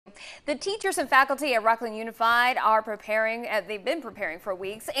The teachers and faculty at Rocklin Unified are preparing, they've been preparing for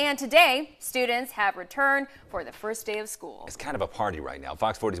weeks, and today students have returned for the first day of school. It's kind of a party right now.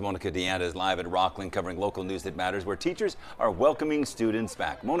 Fox 40's Monica Deanna is live at Rocklin covering local news that matters, where teachers are welcoming students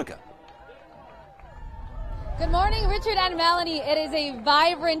back. Monica. Good morning, Richard and Melanie. It is a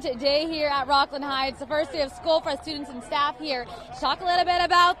vibrant day here at Rocklin High. It's the first day of school for students and staff here. Talk a little bit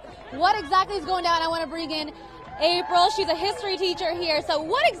about what exactly is going down. I want to bring in April. She's a history teacher here. So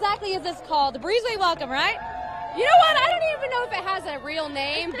what exactly is this called? The Breezeway Welcome, right? You know what? I don't even know if it has a real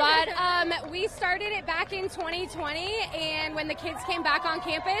name, but we started it back in 2020 and when the kids came back on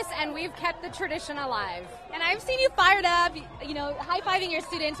campus, and we've kept the tradition alive. And I've seen you fired up, you know, high-fiving your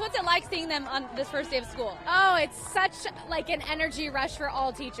students. What's it like seeing them on this first day of school? Oh, it's such like an energy rush for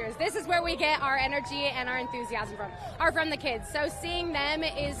all teachers. This is where we get our energy and our enthusiasm from the kids. So seeing them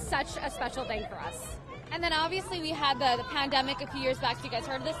is such a special thing for us. And then obviously we had the pandemic a few years back, so you guys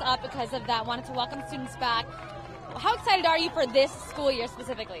heard this up because of that, wanted to welcome students back. How excited are you for this school year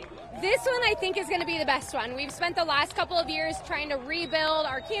specifically? This one I think is going to be the best one. We've spent the last couple of years trying to rebuild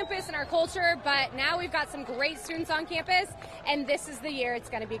our campus and our culture, but now we've got some great students on campus, and this is the year it's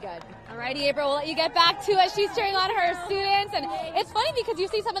going to be good. Alrighty, April, we'll let you get back to it. She's cheering on her students, and it's funny because you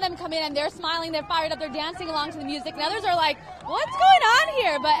see some of them come in and they're smiling, they're fired up, they're dancing along to the music, and others are like, what's going on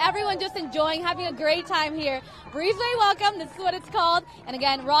here? But everyone just enjoying, having a great time here. Breezeway Welcome, this is what it's called. And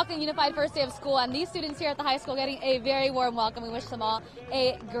again, Rocklin Unified first day of school, and these students here at the high school getting a very warm welcome. We wish them all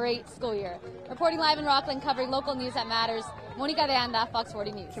a great school year. Reporting live in Rocklin, covering local news that matters, Monica Deanna, Fox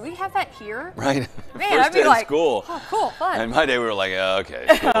 40 News. Can we have that here? Right. Man, first I'd be day like, of school. Oh, cool, fun. And my day we were like, okay.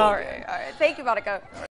 Cool. All right. Thank you, Monica.